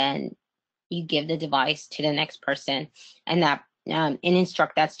 And then you give the device to the next person, and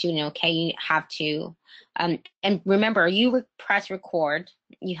instruct that student, okay, you have to, and remember, you press record,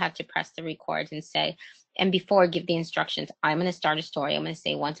 you have to press the record and say, and before give the instructions, I'm going to start a story. I'm going to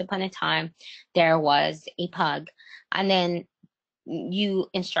say, once upon a time, there was a pug. And then you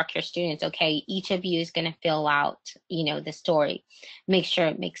instruct your students, okay, each of you is going to fill out, the story. Make sure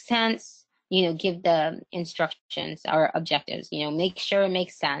it makes sense, give the instructions or objectives, make sure it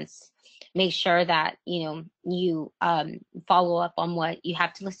makes sense. Make sure that, you follow up on what you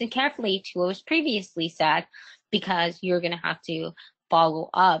have to listen carefully to what was previously said, because you're going to have to follow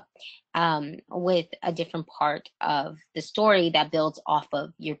up with a different part of the story that builds off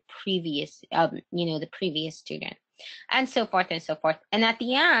of your previous, the previous student. And so forth and so forth. And at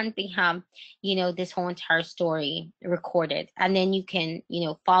the end, they have, this whole entire story recorded. And then you can,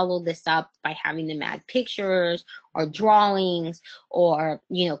 follow this up by having them add pictures or drawings or,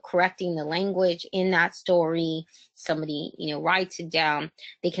 correcting the language in that story. Somebody, writes it down.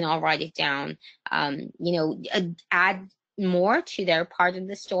 They can all write it down, add more to their part of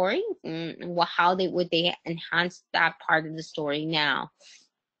the story. How would they enhance that part of the story now?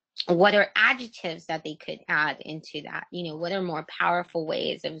 What are adjectives that they could add into that? What are more powerful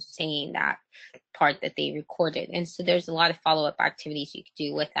ways of saying that part that they recorded? And so there's a lot of follow-up activities you could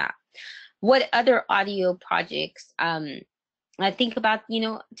do with that. What other audio projects? I think about,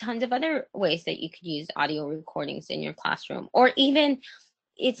 tons of other ways that you could use audio recordings in your classroom, or even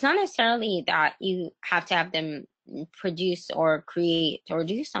it's not necessarily that you have to have them produce or create or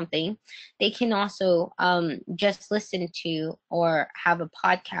do something, they can also just listen to or have a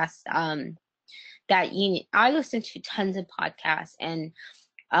podcast that I listen to tons of podcasts, and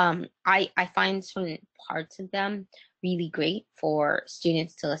I find certain parts of them really great for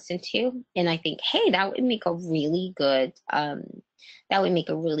students to listen to, and I think, hey, that would make a really good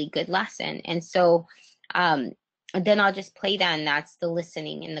lesson. And so then I'll just play that, and that's the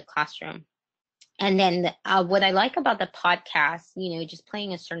listening in the classroom. And then what I like about the podcast, just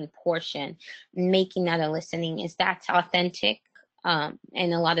playing a certain portion, making that a listening, is that's authentic. And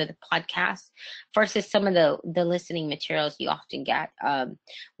a lot of the podcasts versus some of the listening materials you often get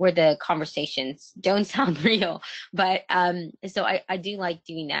where the conversations don't sound real. But so I do like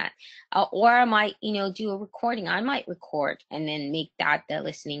doing that. Or I might, do a recording. I might record and then make that the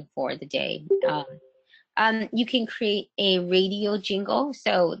listening for the day. You can create a radio jingle.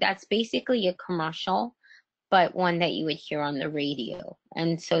 So that's basically a commercial, but one that you would hear on the radio.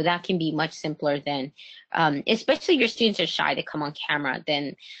 And so that can be much simpler than, especially if your students are shy to come on camera,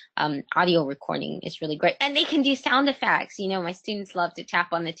 then audio recording is really great. And they can do sound effects. My students love to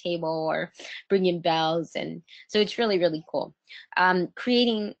tap on the table or bring in bells. And so it's really, really cool.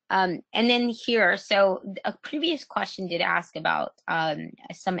 Creating, and then here, so a previous question did ask about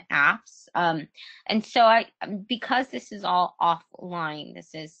some apps. And so because this is all offline,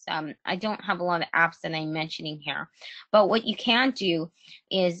 I don't have a lot of apps that I'm mentioning here, but what you can do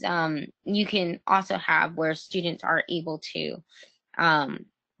is you can also have where students are able to,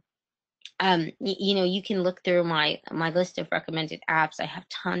 you can look through my list of recommended apps. I have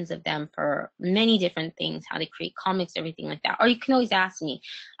tons of them for many different things, how to create comics, everything like that. Or you can always ask me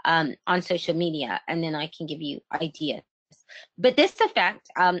on social media, and then I can give you ideas. But this effect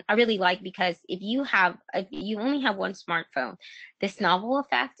I really like, because if you only have one smartphone, this novel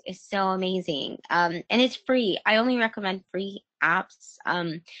effect is so amazing, and it's free. I only recommend free apps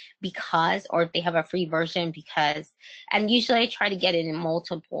because, or if they have a free version, because, and usually I try to get it in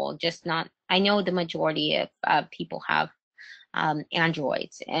multiple, just not, I know the majority of people have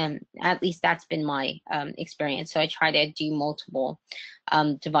Androids, and at least that's been my experience. So I try to do multiple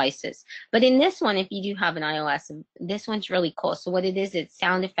devices. But in this one, if you do have an iOS, this one's really cool. So what it is, it's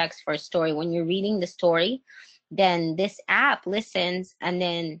sound effects for a story. When you're reading the story, then this app listens, and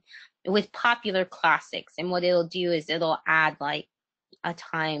then with popular classics, and what it'll do is it'll add like a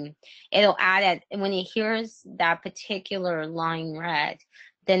time. It'll add it when it hears that particular line read,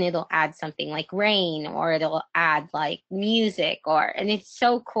 then it'll add something like rain, or it'll add like music, and it's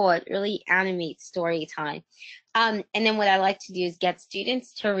so cool. It really animates story time. And then what I like to do is get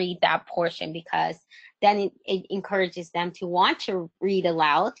students to read that portion, because then it encourages them to want to read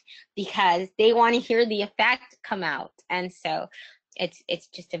aloud, because they want to hear the effect come out. And so it's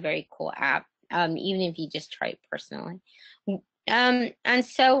just a very cool app, even if you just try it personally. And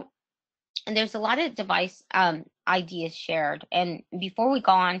so there's a lot of device ideas shared. And before we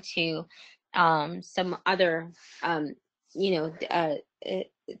go on to some other,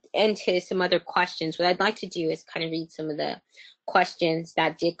 into some other questions, what I'd like to do is kind of read some of the questions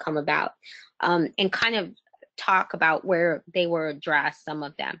that did come about, and kind of talk about where they were addressed, some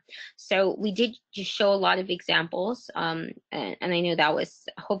of them. So we did just show a lot of examples, and I know that was,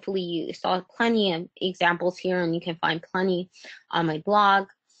 hopefully you saw plenty of examples here, and you can find plenty on my blog,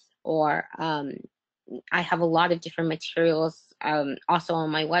 or I have a lot of different materials also on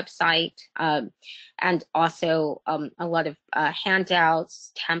my website, and also a lot of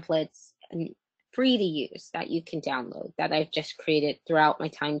handouts, templates, and free to use that you can download that I've just created throughout my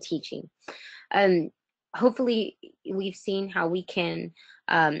time teaching. Hopefully we've seen how we can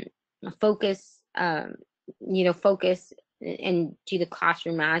focus, focus and do the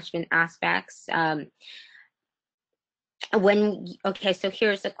classroom management aspects. So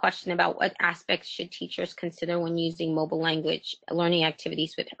here's a question about what aspects should teachers consider when using mobile language learning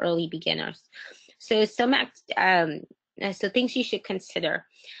activities with early beginners. So so things you should consider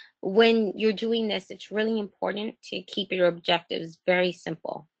when you're doing this. It's really important to keep your objectives very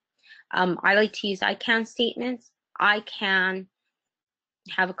simple. I like to use I can statements. I can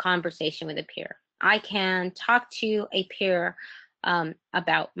have a conversation with a peer. I can talk to a peer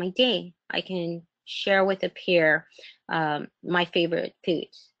about my day. I can share with a peer my favorite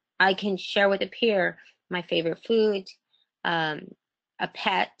foods. I can share with a peer my favorite food, a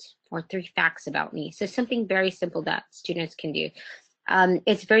pet, or 3 facts about me. So something very simple that students can do.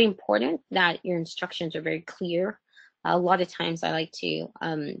 It's very important that your instructions are very clear. A lot of times I like to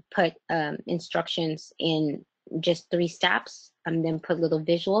put instructions in just 3 steps, and then put little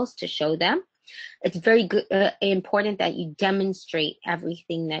visuals to show them. it's very good, important that you demonstrate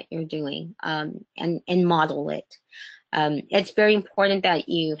everything that you're doing, and model it. It's very important that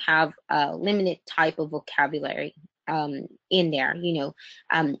you have a limited type of vocabulary in there.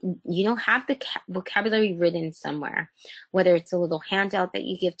 Have the vocabulary written somewhere, whether it's a little handout that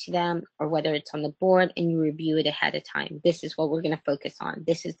you give to them or whether it's on the board and you review it ahead of time. This is what we're going to focus on.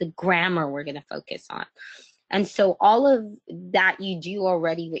 This is the grammar we're going to focus on. And so all of that you do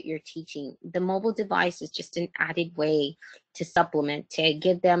already with your teaching. The mobile device is just an added way to supplement, to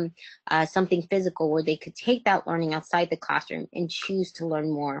give them something physical where they could take that learning outside the classroom and choose to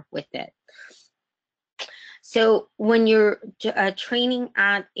learn more with it. So when you're training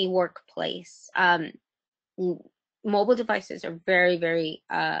at a workplace, mobile devices are very, very,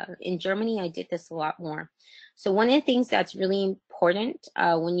 in Germany, I did this a lot more. So one of the things that's really important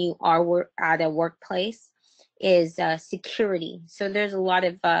when you are at a workplace is security. So there's a lot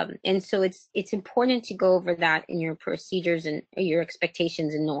of, and so it's important to go over that in your procedures and your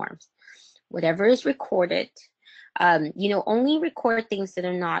expectations and norms. Whatever is recorded, only record things that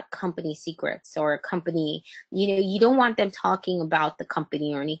are not company secrets or company, you don't want them talking about the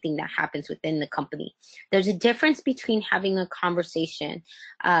company or anything that happens within the company. There's a difference between having a conversation,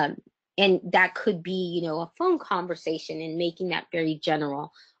 and that could be, a phone conversation, and making that very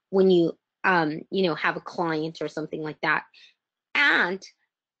general when you have a client or something like that, and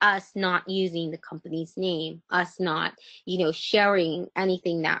us not using the company's name, us not, sharing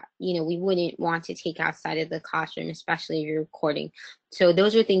anything that, we wouldn't want to take outside of the classroom, especially if you're recording. So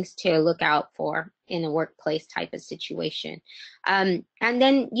those are things to look out for in a workplace type of situation. And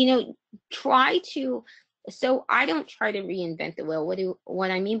then, so I don't try to reinvent the wheel.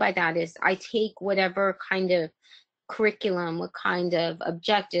 What I mean by that is I take whatever kind of curriculum, what kind of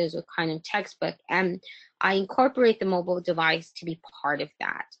objectives, what kind of textbook, and I incorporate the mobile device to be part of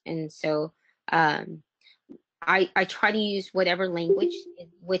that. And so I try to use whatever language is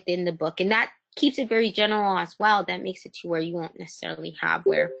within the book, and that keeps it very general as well. That makes it to where you won't necessarily have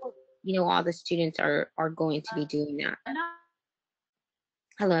where, all the students are going to be doing that.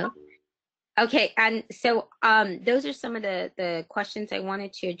 Hello. Okay, and so those are some of the questions I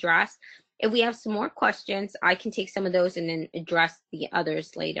wanted to address. If we have some more questions, I can take some of those and then address the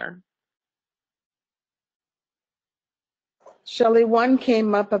others later. Shelly, one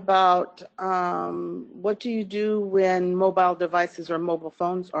came up about what do you do when mobile devices or mobile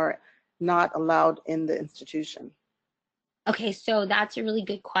phones are not allowed in the institution? Okay, so that's a really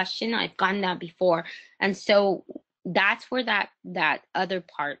good question. I've gotten that before. And so that's where that other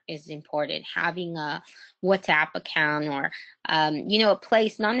part is important, having a WhatsApp account or, a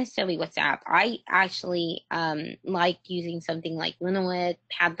place, not necessarily WhatsApp. I actually like using something like Linolet,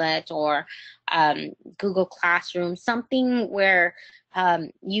 Padlet, or Google Classroom, something where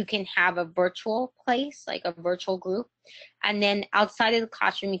you can have a virtual place, like a virtual group. And then outside of the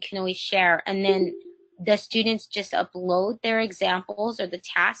classroom, you can always share. And then the students just upload their examples or the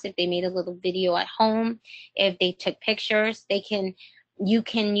tasks. If they made a little video at home, if they took pictures, you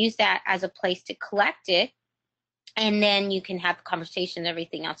can use that as a place to collect it. And then you can have conversations,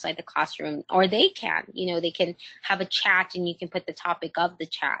 everything outside the classroom, or they can have a chat and you can put the topic of the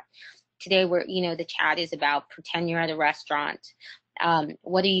chat. Today the chat is about pretend you're at a restaurant.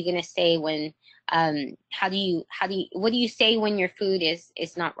 What are you going to say when, what do you say when your food is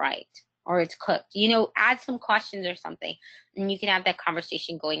not right? Or it's cooked, add some questions or something, and you can have that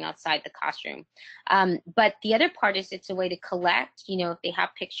conversation going outside the classroom. But the other part is it's a way to collect, if they have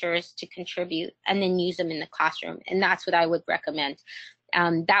pictures, to contribute and then use them in the classroom. And that's what I would recommend.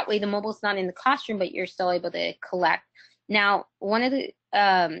 That way the mobile's not in the classroom, but you're still able to collect. Now, one of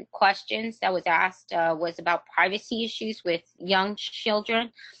the questions that was asked was about privacy issues with young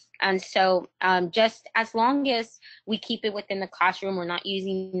children. And so just as long as we keep it within the classroom, we're not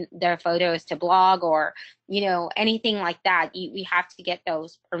using their photos to blog or, anything like that, we have to get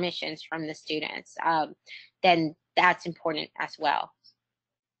those permissions from the students. Then that's important as well.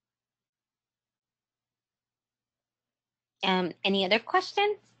 Any other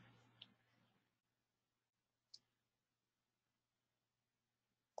questions?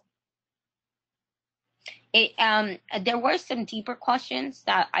 There were some deeper questions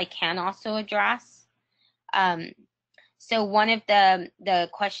that I can also address. So one of the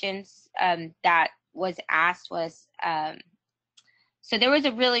questions that was asked was, so there was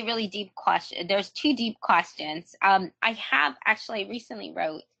a really, really deep question. There's two deep questions. I recently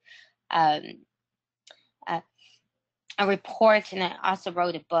wrote a report, and I also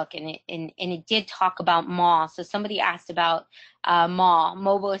wrote a book, and it did talk about MAW. So somebody asked about MAW,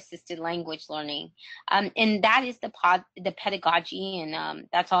 mobile assisted language learning, and that is the pedagogy, and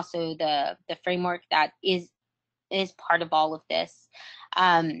that's also the framework that is part of all of this.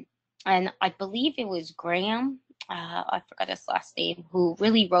 And I believe it was Graham, I forgot his last name, who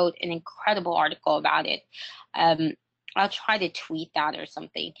really wrote an incredible article about it. Um, I'll try to tweet that or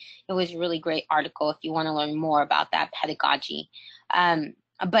something. It was a really great article if you want to learn more about that pedagogy.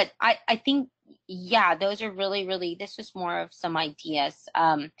 But I think, yeah, those are really, really, this was more of some ideas.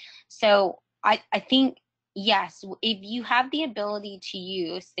 So I think, yes, if you have the ability to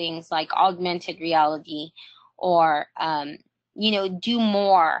use things like augmented reality or, do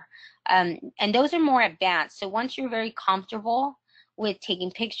more, and those are more advanced. So once you're very comfortable with taking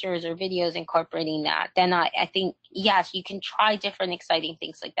pictures or videos incorporating that, then I think, yes, you can try different exciting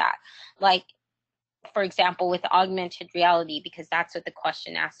things like that. Like, for example, with augmented reality, because that's what the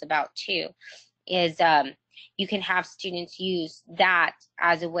question asks about too, is you can have students use that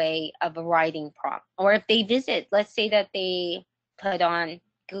as a way of a writing prompt. Or if they visit, let's say that they put on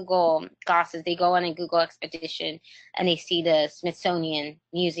Google Glasses, they go on a Google expedition and they see the Smithsonian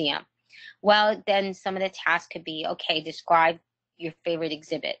Museum. Well, then some of the tasks could be, okay, describe your favorite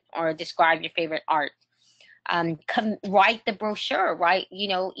exhibit or describe your favorite art. Write the brochure, right?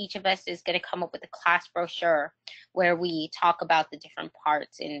 Each of us is going to come up with a class brochure where we talk about the different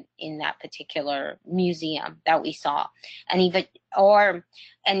parts in that particular museum that we saw, and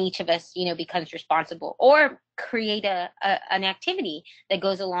each of us, becomes responsible or create an activity that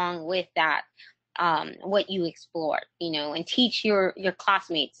goes along with that, what you explored, and teach your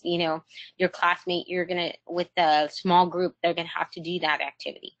classmates, your classmate, you're gonna, with the small group, they're gonna have to do that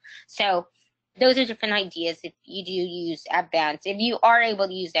activity. So those are different ideas if you do use advanced, if you are able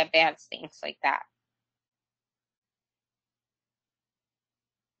to use advanced things like that.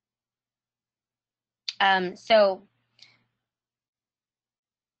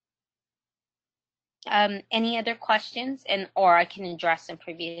 Any other questions, or I can address some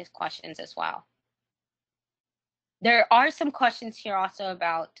previous questions as well. There are some questions here also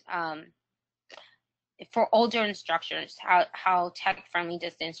about, for older instructors, how tech friendly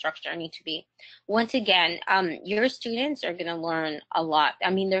does the instructor need to be? Once again, your students are going to learn a lot.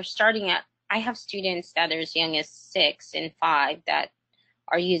 I mean, they're starting at, I have students that are as young as 6 and 5 that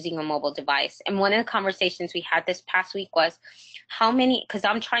are using a mobile device. And one of the conversations we had this past week was how many, because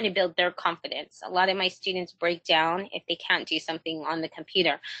I'm trying to build their confidence. A lot of my students break down if they can't do something on the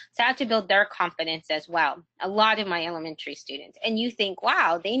computer. So I have to build their confidence as well. A lot of my elementary students. And you think,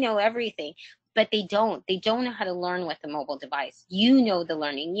 wow, they know everything. But they don't. They don't know how to learn with a mobile device. You know the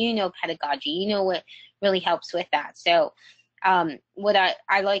learning, pedagogy, what really helps with that. So what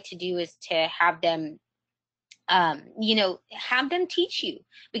I like to do is to have them, have them teach you,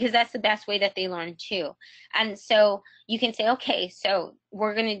 because that's the best way that they learn too. And so you can say, okay, so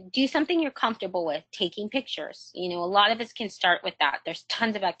we're going to do something you're comfortable with, taking pictures. A lot of us can start with that. There's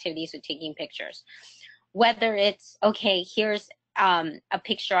tons of activities with taking pictures, whether it's, okay, here's a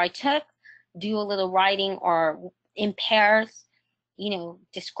picture I took, do a little writing, or in pairs,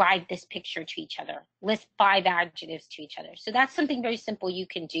 describe this picture to each other, list 5 adjectives to each other. So that's something very simple you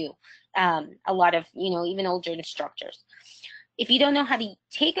can do. A lot of, even older instructors. If you don't know how to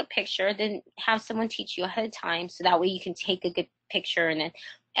take a picture, then have someone teach you ahead of time, so that way you can take a good picture.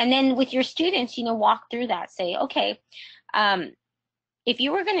 And then with your students, walk through that. Say, okay, if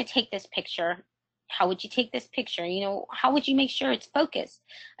you were going to take this picture, how would you take this picture? How would you make sure it's focused?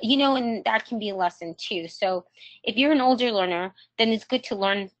 And that can be a lesson too. So if you're an older learner, then it's good to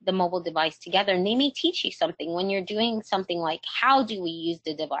learn the mobile device together. And they may teach you something when you're doing something like, how do we use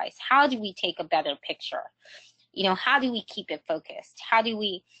the device? How do we take a better picture? How do we keep it focused? How do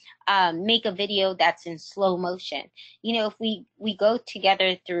we make a video that's in slow motion? If we go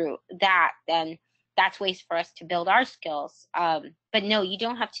together through that, then that's ways for us to build our skills. But no, you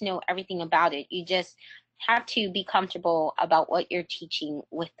don't have to know everything about it. You just have to be comfortable about what you're teaching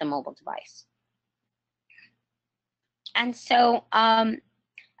with the mobile device. And so, and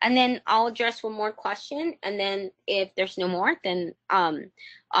then I'll address one more question. And then if there's no more, then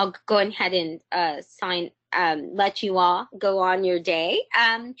I'll go ahead and let you all go on your day.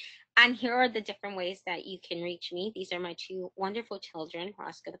 And here are the different ways that you can reach me. These are my 2 wonderful children,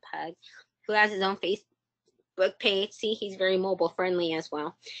 Roscoe the Pug, who has his own Facebook page. See, he's very mobile friendly as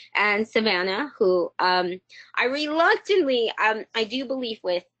well. And Savannah, who I reluctantly, I do believe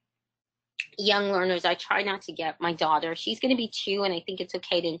with young learners, I try not to get my daughter. She's going to be 2, and I think it's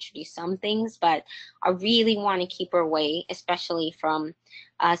okay to introduce some things, but I really want to keep her away, especially from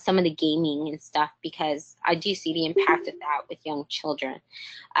some of the gaming and stuff, because I do see the impact of that with young children.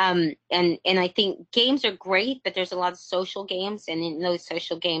 And I think games are great, but there's a lot of social games, and in those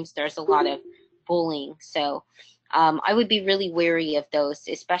social games, there's a lot of bullying. So I would be really wary of those,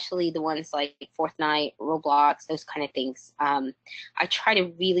 especially the ones like Fortnite, Roblox, those kind of things. I try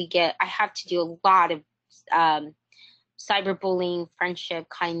to really I have to do a lot of cyberbullying, friendship,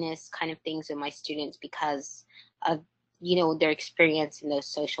 kindness kind of things with my students because of, you know, their experience in those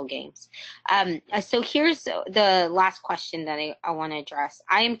social games. So here's the last question that I want to address.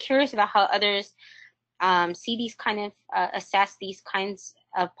 I am curious about how others see these kind of, assess these kinds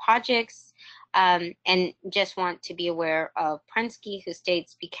of projects, and just want to be aware of Prensky, who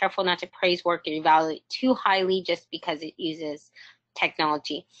states, be careful not to praise work or evaluate too highly just because it uses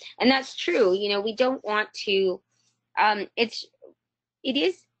technology. And that's true. You know, we don't want to, it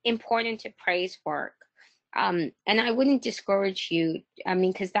is important to praise work. And I wouldn't discourage you, I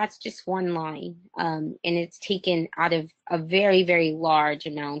mean, because that's just one line, and it's taken out of a very, very large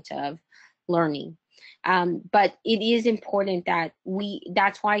amount of learning. But it is important that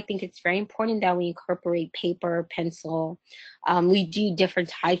that's why I think it's very important that we incorporate paper, pencil. We do different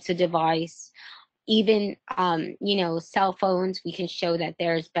types of device, even, you know, cell phones. We can show that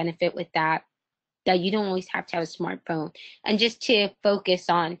there's benefit with that you don't always have to have a smartphone, and just to focus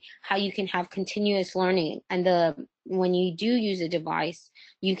on how you can have continuous learning. And when you do use a device,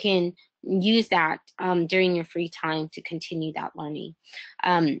 you can use that during your free time to continue that learning.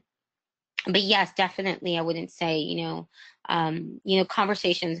 But yes, definitely, I wouldn't say, you know,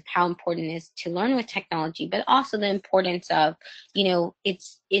 conversations of how important it is to learn with technology, but also the importance of, you know,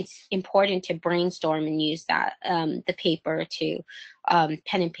 it's important to brainstorm and use that, the paper to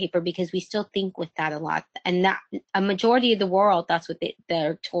pen and paper, because we still think with that a lot. And that a majority of the world, that's what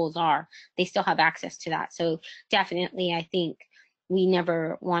their tools are. They still have access to that. So definitely, I think we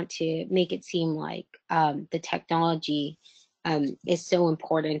never want to make it seem like the technology is so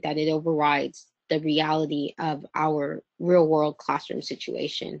important that it overrides the reality of our real world classroom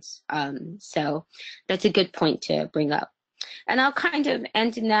situations. So that's a good point to bring up. And I'll kind of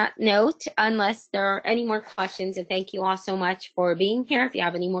end in that note, unless there are any more questions. And thank you all so much for being here. If you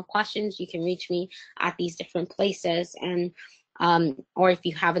have any more questions, you can reach me at these different places. And or if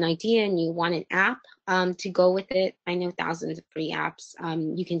you have an idea and you want an app to go with it, I know thousands of free apps.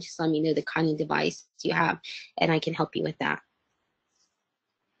 You can just let me know the kind of device you have, and I can help you with that.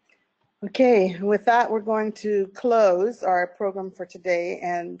 Okay, with that, we're going to close our program for today.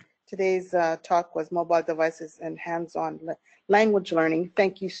 And today's talk was mobile devices and hands-on language learning.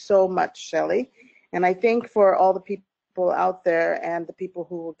 Thank you so much, Shelly. And I think for all the people out there and the people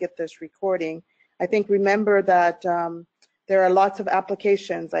who will get this recording, I think remember that there are lots of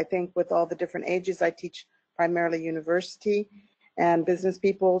applications. I think with all the different ages, I teach primarily university and business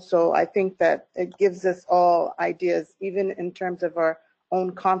people. So I think that it gives us all ideas, even in terms of our own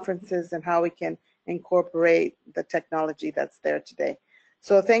conferences and how we can incorporate the technology that's there today.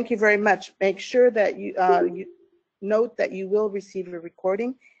 So thank you very much. Make sure that you note that you will receive a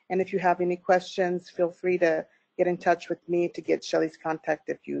recording, and if you have any questions, feel free to get in touch with me to get Shelly's contact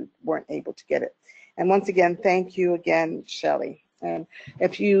if you weren't able to get it. And once again, thank you again, Shelly. And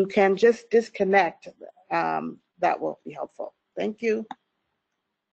if you can just disconnect, that will be helpful. Thank you.